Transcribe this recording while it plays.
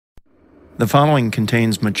The following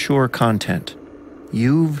contains mature content.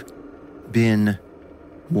 You've been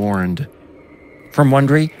warned. From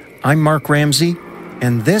Wondery, I'm Mark Ramsey,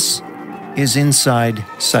 and this is Inside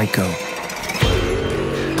Psycho.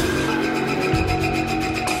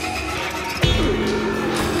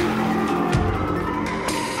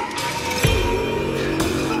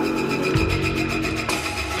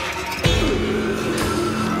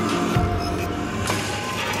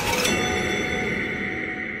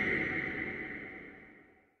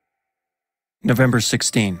 November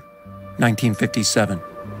 16, 1957.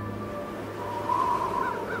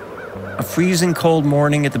 A freezing cold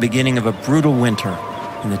morning at the beginning of a brutal winter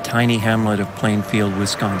in the tiny hamlet of Plainfield,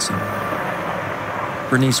 Wisconsin.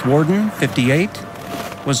 Bernice Worden, 58,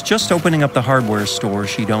 was just opening up the hardware store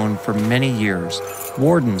she'd owned for many years.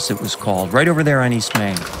 Worden's, it was called, right over there on East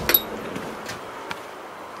Main.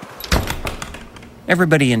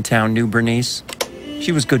 Everybody in town knew Bernice.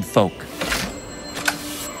 She was good folk.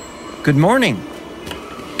 Good morning.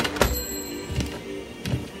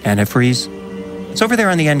 Antifreeze? It's over there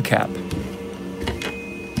on the end cap.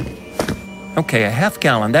 Okay, a half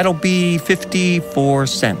gallon. That'll be 54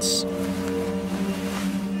 cents.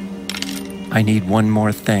 I need one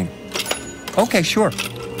more thing. Okay, sure.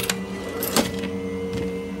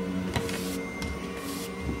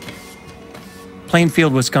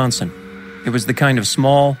 Plainfield, Wisconsin. It was the kind of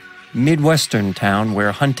small, Midwestern town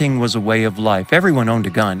where hunting was a way of life. Everyone owned a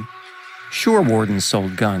gun. Sure, Wardens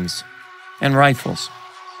sold guns and rifles,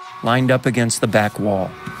 lined up against the back wall.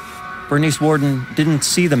 Bernice Worden didn't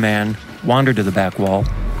see the man wander to the back wall.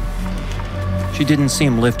 She didn't see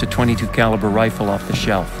him lift a .22 caliber rifle off the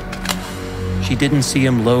shelf. She didn't see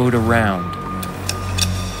him load a round.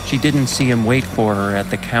 She didn't see him wait for her at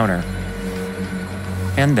the counter.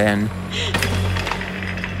 And then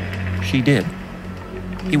she did.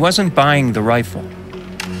 He wasn't buying the rifle.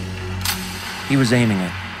 He was aiming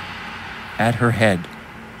it at her head.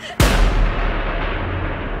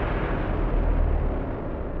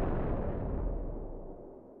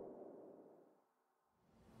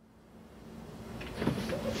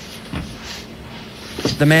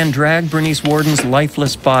 The man dragged Bernice Worden's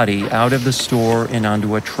lifeless body out of the store and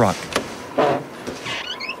onto a truck.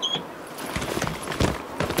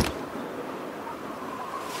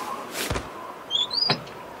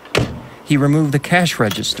 He removed the cash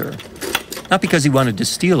register. Not because he wanted to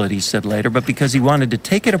steal it, he said later, but because he wanted to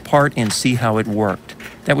take it apart and see how it worked.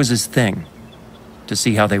 That was his thing, to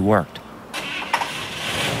see how they worked.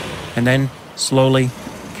 And then, slowly,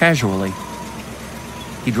 casually,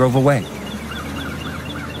 he drove away.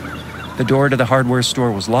 The door to the hardware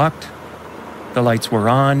store was locked. The lights were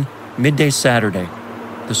on. Midday Saturday.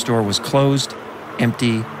 The store was closed,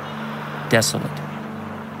 empty, desolate.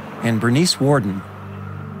 And Bernice Worden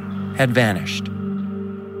had vanished.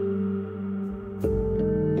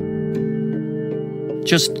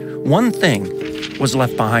 Just one thing was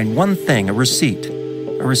left behind, one thing, a receipt.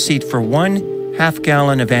 A receipt for 1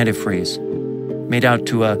 half-gallon of antifreeze, made out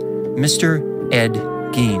to a Mr. Ed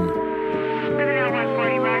Gein.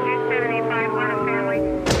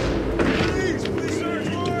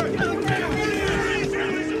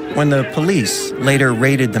 When the police later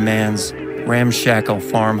raided the man's ramshackle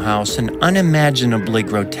farmhouse, an unimaginably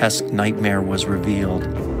grotesque nightmare was revealed.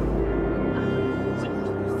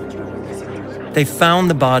 They found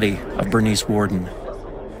the body of Bernice Worden.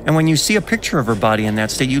 And when you see a picture of her body in that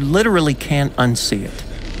state, you literally can't unsee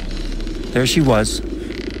it. There she was,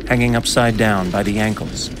 hanging upside down by the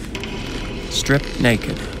ankles, stripped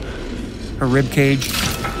naked. Her ribcage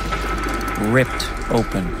ripped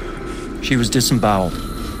open. She was disemboweled.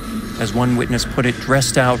 As one witness put it,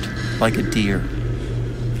 dressed out like a deer.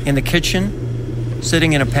 In the kitchen,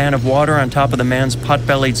 sitting in a pan of water on top of the man's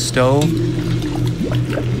pot-bellied stove,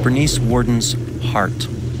 Bernice Worden's heart.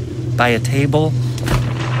 By a table,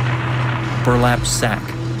 burlap sack,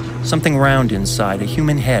 something round inside, a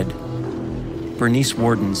human head. Bernice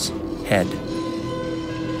Worden's head.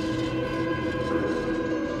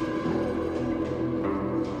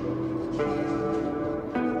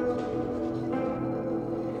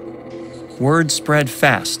 Word spread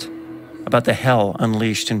fast about the hell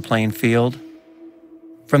unleashed in Plainfield.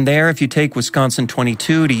 From there, if you take Wisconsin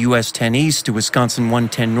 22 to US 10 East to Wisconsin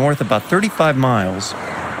 110 North, about 35 miles,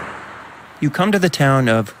 you come to the town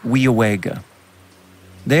of Weowega.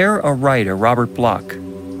 There, a writer, Robert Bloch,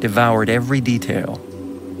 devoured every detail.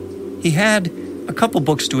 He had a couple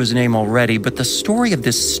books to his name already, but the story of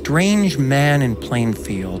this strange man in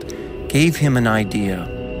Plainfield gave him an idea.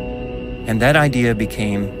 And that idea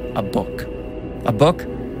became a book. A book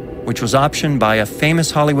which was optioned by a famous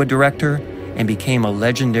Hollywood director and became a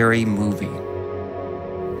legendary movie.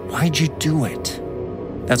 "Why'd you do it?"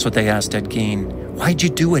 That's what they asked Ed Gein. "Why'd you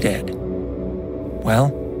do it, Ed?"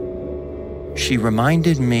 Well, she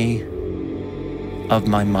reminded me of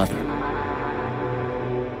my mother.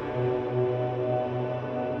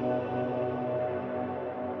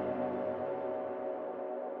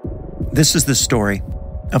 This is the story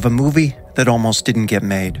of a movie that almost didn't get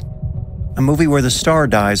made. A movie where the star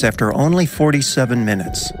dies after only 47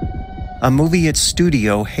 minutes. A movie its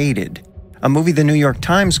studio hated. A movie the New York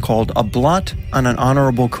Times called a blot on an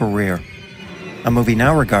honorable career. A movie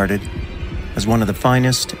now regarded as one of the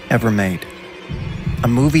finest ever made. A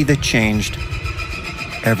movie that changed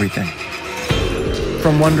everything.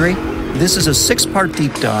 From Wondery, this is a 6-part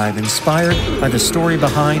deep dive inspired by the story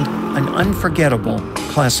behind an unforgettable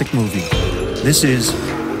classic movie. This is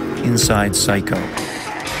Inside Psycho.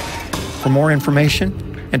 For more information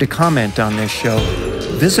and to comment on this show,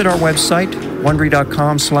 visit our website,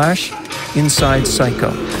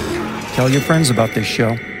 wondery.com/InsidePsycho. Tell your friends about this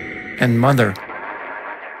show, and Mother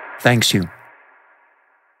thanks you.